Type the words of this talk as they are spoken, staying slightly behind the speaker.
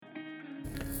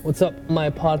What's up,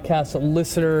 my podcast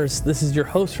listeners? This is your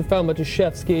host, Rafael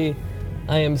Matuszewski.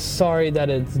 I am sorry that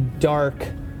it's dark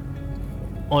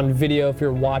on video if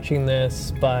you're watching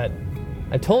this, but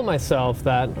I told myself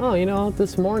that,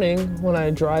 this morning when I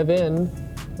drive in,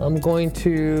 I'm going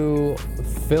to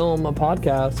film a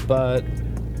podcast, but,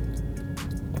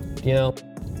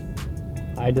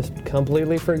 I just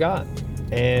completely forgot.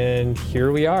 And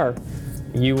here we are,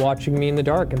 you watching me in the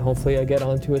dark, and hopefully I get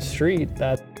onto a street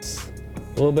that's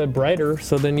a little bit brighter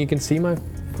so then you can see my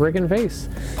friggin' face.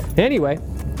 Anyway,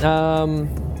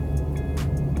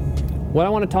 what I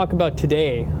want to talk about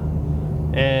today,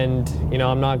 and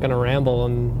I'm not going to ramble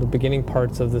in the beginning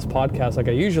parts of this podcast like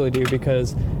I usually do,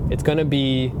 because it's going to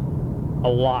be a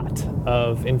lot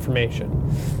of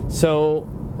information. So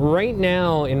right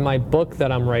now in my book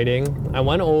that I'm writing, I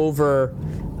went over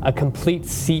a complete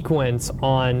sequence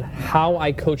on how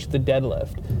I coach the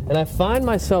deadlift. And I find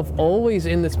myself always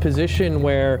in this position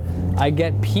where I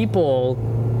get people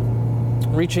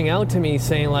reaching out to me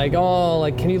saying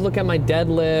can you look at my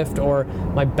deadlift, or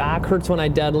my back hurts when I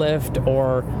deadlift,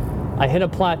 or I hit a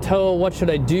plateau, what should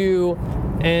I do?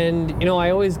 And I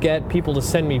always get people to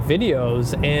send me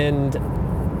videos, and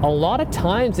a lot of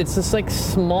times it's just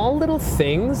small little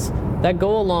things that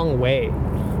go a long way.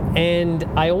 And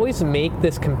I always make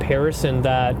this comparison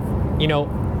that,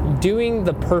 doing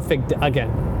the perfect,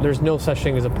 again, there's no such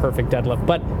thing as a perfect deadlift,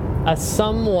 but a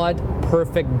somewhat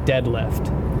perfect deadlift.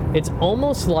 It's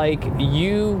almost like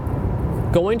you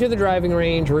going to the driving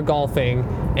range or golfing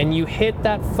and you hit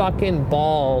that fucking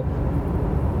ball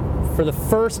for the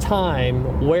first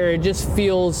time where it just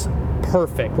feels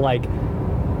perfect.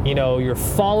 Your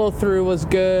follow through was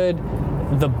good.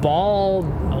 The ball,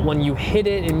 when you hit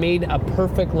it, it made a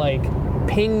perfect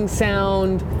ping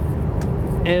sound.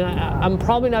 And I'm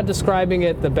probably not describing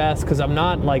it the best because I'm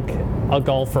not a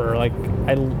golfer. I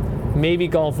maybe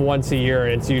golf once a year,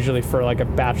 and it's usually for a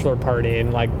bachelor party,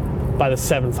 and by the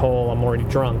 7th hole I'm already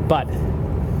drunk. But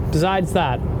besides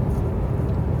that,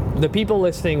 the people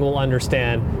listening will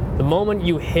understand the moment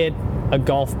you hit a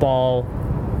golf ball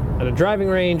at a driving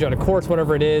range, on a course,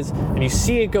 whatever it is, and you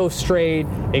see it go straight,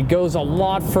 it goes a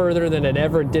lot further than it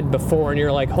ever did before, and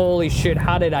you're like, holy shit,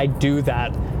 how did I do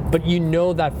that? But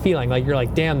that feeling, you're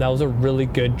like, damn, that was a really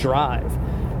good drive.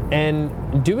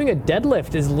 And doing a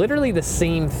deadlift is literally the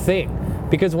same thing,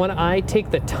 because when I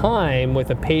take the time with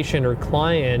a patient or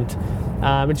client,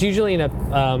 it's usually in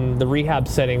the rehab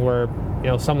setting where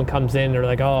someone comes in, they're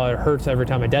like, oh, it hurts every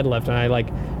time I deadlift, and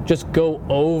I just go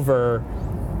over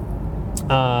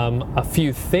a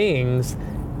few things,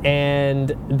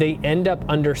 and they end up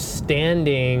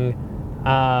understanding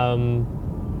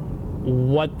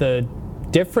what the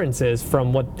difference is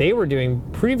from what they were doing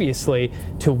previously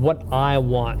to what I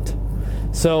want.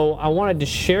 So I wanted to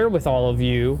share with all of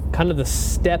you kind of the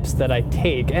steps that I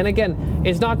take. And again,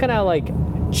 it's not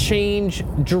gonna change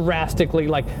drastically,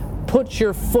 put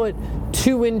your foot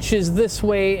 2 inches this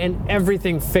way and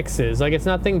everything fixes. It's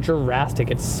nothing drastic.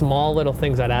 It's small little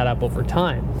things that add up over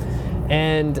time.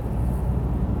 And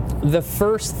the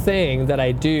first thing that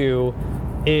I do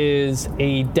is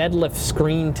a deadlift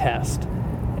screen test.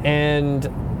 And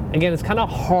again, it's kind of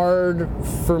hard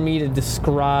for me to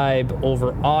describe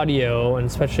over audio, and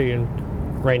especially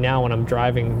right now when I'm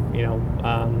driving,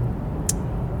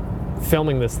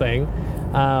 filming this thing.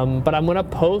 But I'm going to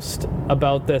post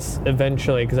about this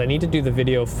eventually because I need to do the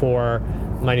video for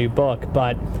my new book.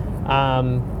 But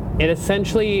it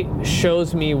essentially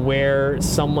shows me where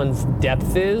someone's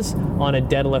depth is on a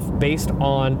deadlift based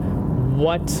on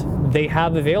what they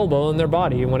have available in their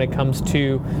body when it comes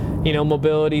to,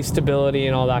 mobility, stability,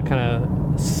 and all that kind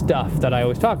of stuff that I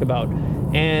always talk about.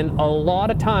 And a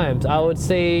lot of times, I would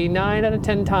say 9 out of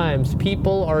 10 times,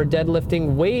 people are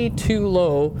deadlifting way too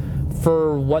low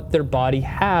for what their body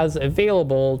has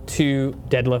available to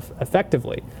deadlift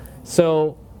effectively.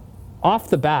 So off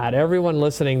the bat, everyone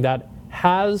listening that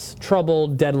has trouble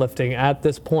deadlifting at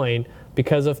this point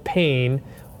because of pain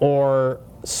or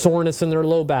soreness in their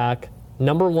low back,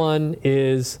 number one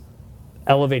is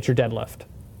elevate your deadlift.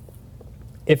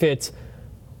 If it's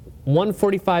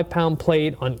 145-pound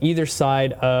plate on either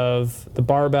side of the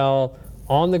barbell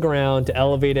on the ground to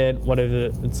elevate it,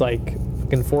 it's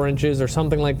 4 inches or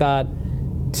something like that,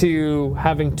 to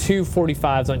having 2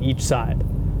 45s on each side.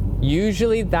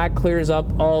 Usually that clears up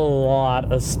a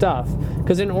lot of stuff,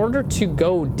 because in order to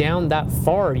go down that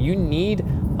far, you need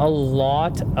a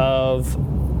lot of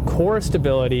core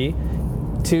stability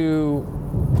to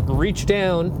reach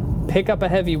down, pick up a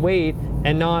heavy weight,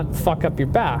 and not fuck up your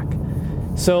back.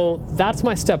 So that's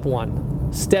my step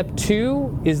one. Step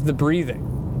two is the breathing.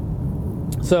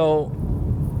 So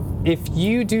if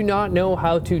you do not know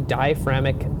how to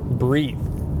diaphragmic breathe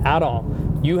at all,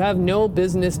 you have no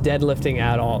business deadlifting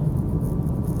at all.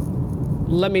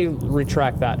 Let me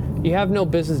retract that. You have no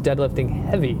business deadlifting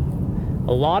heavy.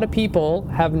 A lot of people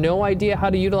have no idea how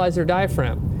to utilize their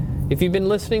diaphragm. If you've been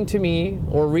listening to me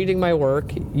or reading my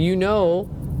work, you know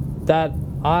that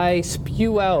I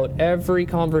spew out every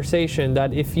conversation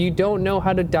that if you don't know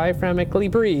how to diaphragmically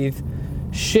breathe,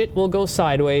 shit will go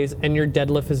sideways and your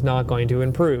deadlift is not going to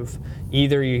improve.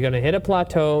 Either you're going to hit a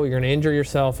plateau, you're going to injure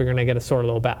yourself, or you're going to get a sore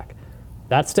low back.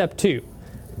 That's step 2.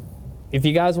 If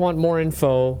you guys want more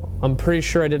info, I'm pretty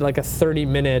sure I did like a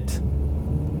 30-minute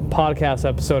podcast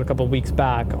episode a couple weeks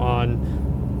back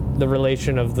on the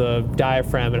relation of the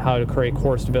diaphragm and how to create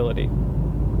core stability.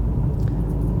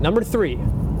 Number 3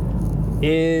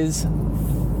 is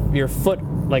your foot,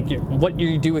 what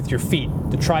you do with your feet,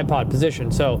 the tripod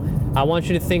position. So I want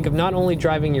you to think of not only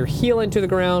driving your heel into the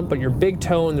ground, but your big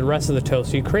toe and the rest of the toe.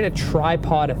 So you create a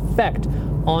tripod effect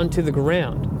onto the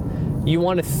ground. You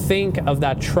want to think of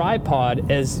that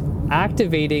tripod as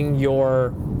activating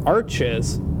your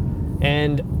arches,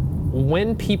 and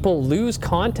when people lose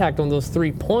contact on those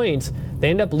 3 points,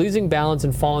 they end up losing balance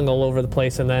and falling all over the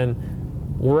place, and then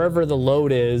wherever the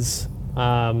load is,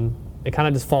 it kind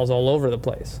of just falls all over the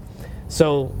place.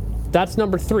 So that's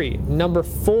number 3. Number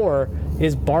 4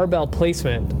 is barbell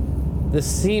placement.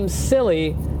 This seems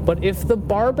silly, but if the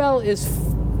barbell is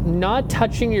not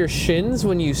touching your shins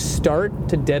when you start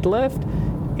to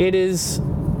deadlift, it is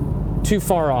too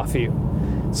far off you.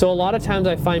 So a lot of times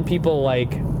I find people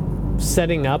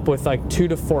setting up with 2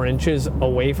 to 4 inches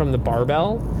away from the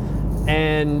barbell,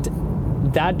 and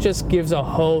that just gives a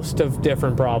host of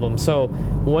different problems. So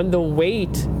when the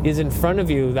weight is in front of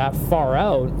you that far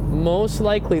out, most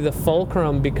likely the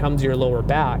fulcrum becomes your lower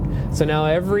back. So now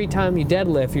every time you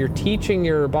deadlift, you're teaching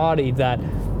your body that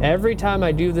every time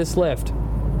I do this lift,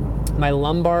 my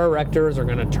lumbar erectors are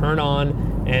going to turn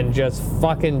on and just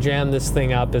fucking jam this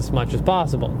thing up as much as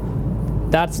possible.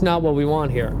 That's not what we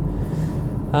want here.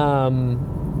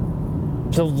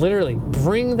 So literally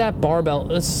bring that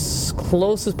barbell as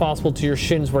close as possible to your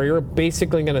shins, where you're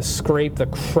basically going to scrape the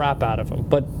crap out of them.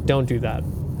 But don't do that.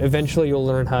 Eventually you'll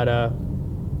learn how to,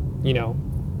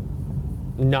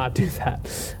 not do that.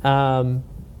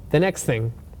 The next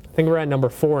thing, I think we're at number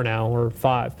 4 now, or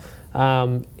 5,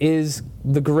 is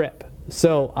the grip.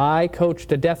 So I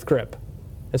coached a death grip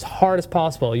as hard as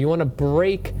possible. You want to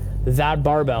break that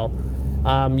barbell.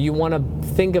 You want to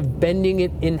think of bending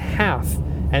it in half.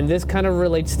 And this kind of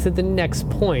relates to the next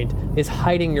point, is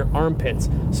hiding your armpits.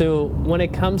 So when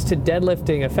it comes to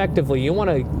deadlifting effectively, you want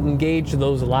to engage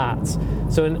those lats.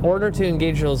 So in order to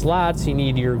engage those lats, you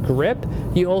need your grip.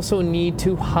 You also need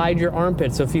to hide your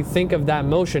armpits. So if you think of that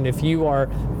motion, if you are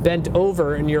bent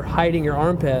over and you're hiding your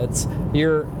armpits,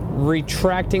 you're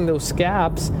retracting those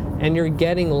scaps and you're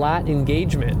getting lat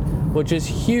engagement, which is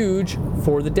huge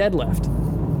for the deadlift.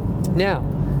 Now,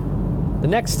 the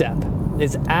next step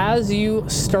is, as you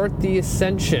start the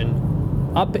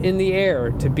ascension up in the air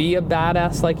to be a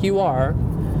badass like you are,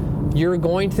 you're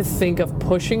going to think of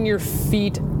pushing your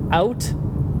feet out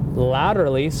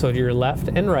laterally, so to your left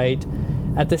and right,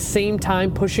 at the same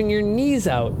time pushing your knees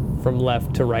out from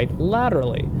left to right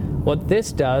laterally. What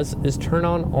this does is turn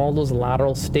on all those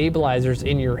lateral stabilizers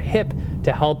in your hip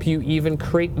to help you even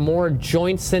create more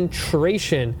joint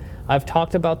centration. I've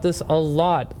talked about this a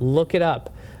lot. Look it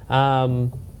up.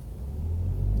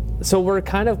 So we're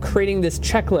kind of creating this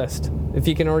checklist, if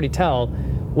you can already tell,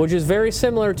 which is very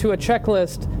similar to a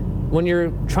checklist when you're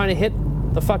trying to hit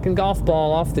the fucking golf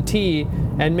ball off the tee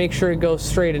and make sure it goes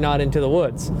straight and not into the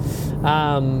woods.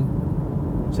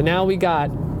 So now we got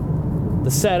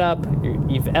the setup,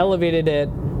 you've elevated it,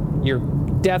 you're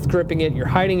death gripping it, you're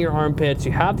hiding your armpits,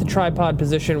 you have the tripod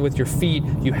position with your feet,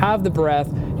 you have the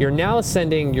breath, you're now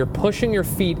ascending, you're pushing your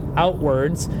feet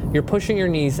outwards, you're pushing your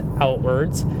knees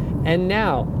outwards, and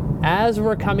now, as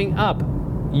we're coming up,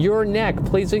 your neck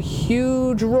plays a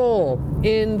huge role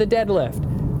in the deadlift.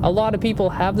 A lot of people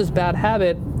have this bad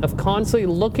habit of constantly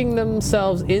looking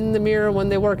themselves in the mirror when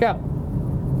they work out.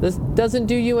 This doesn't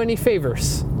do you any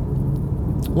favors.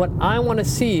 What I want to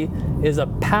see is a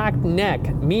packed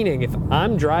neck, meaning if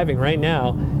I'm driving right now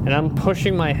and I'm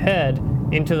pushing my head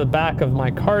into the back of my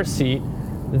car seat,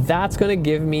 that's going to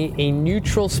give me a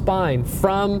neutral spine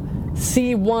from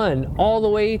C1 all the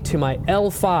way to my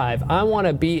L5. I want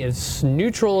to be as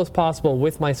neutral as possible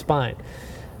with my spine.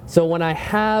 So when I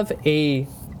have a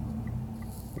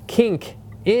kink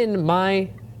in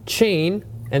my chain,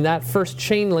 and that first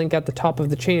chain link at the top of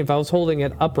the chain, if I was holding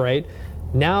it upright,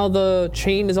 Now the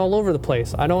chain is all over the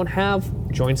place. I don't have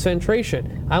joint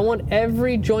centration. I want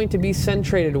every joint to be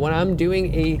centrated when I'm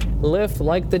doing a lift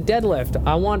like the deadlift.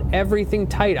 I want everything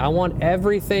tight. I want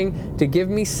everything to give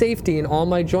me safety in all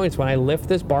my joints when I lift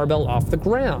this barbell off the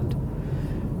ground.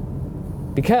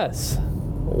 Because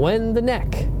when the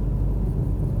neck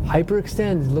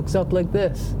hyperextends, looks up like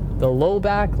this, the low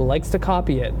back likes to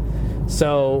copy it.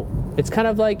 So it's kind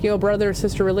of like,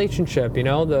 brother-sister relationship,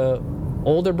 the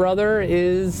older brother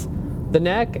is the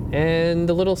neck and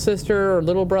the little sister or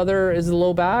little brother is the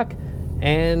low back,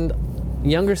 and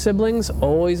younger siblings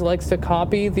always likes to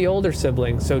copy the older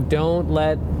sibling. So don't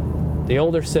let the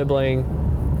older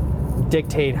sibling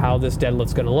dictate how this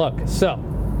deadlift's gonna look. So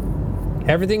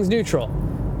everything's neutral.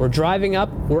 We're driving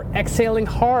up, we're exhaling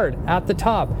hard at the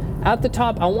top. At the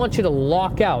top, I want you to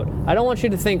lock out. I don't want you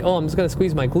to think, I'm just gonna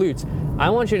squeeze my glutes. I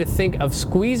want you to think of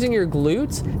squeezing your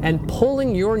glutes and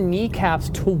pulling your kneecaps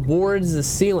towards the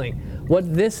ceiling.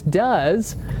 What this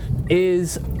does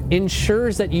is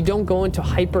ensures that you don't go into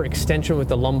hyperextension with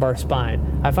the lumbar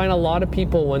spine. I find a lot of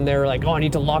people when they're like, I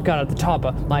need to lock out at the top,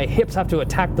 my hips have to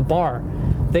attack the bar.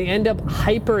 They end up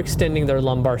hyperextending their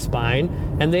lumbar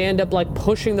spine and they end up like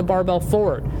pushing the barbell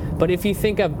forward. But if you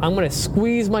think of, I'm gonna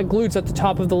squeeze my glutes at the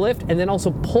top of the lift and then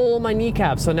also pull my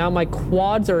kneecaps, so now my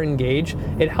quads are engaged,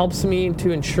 it helps me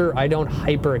to ensure I don't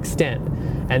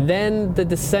hyperextend. And then the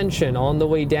descension on the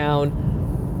way down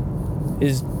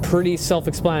is pretty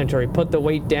self-explanatory. Put the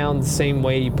weight down the same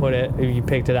way you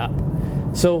picked it up.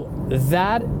 So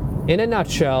that, in a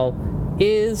nutshell,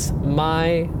 is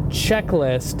my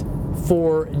checklist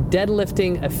for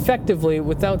deadlifting effectively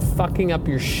without fucking up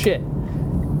your shit.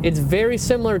 It's very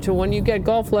similar to when you get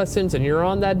golf lessons and you're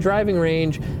on that driving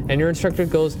range and your instructor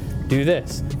goes, do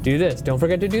this, don't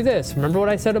forget to do this. Remember what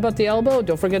I said about the elbow?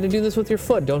 Don't forget to do this with your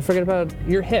foot. Don't forget about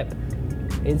your hip.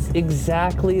 It's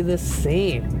exactly the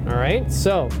same, all right?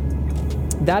 So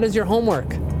that is your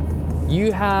homework.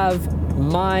 You have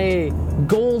my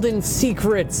golden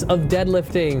secrets of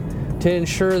deadlifting to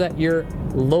ensure that your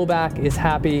low back is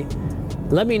happy.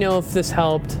 Let me know if this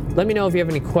helped. Let me know if you have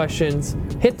any questions.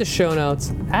 Hit the show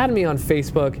notes. Add me on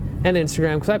Facebook and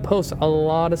Instagram because I post a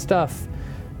lot of stuff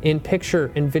in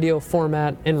picture and video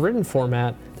format and written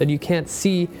format that you can't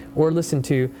see or listen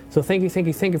to. So thank you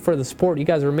for the support. You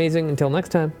guys are amazing. Until next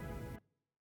time.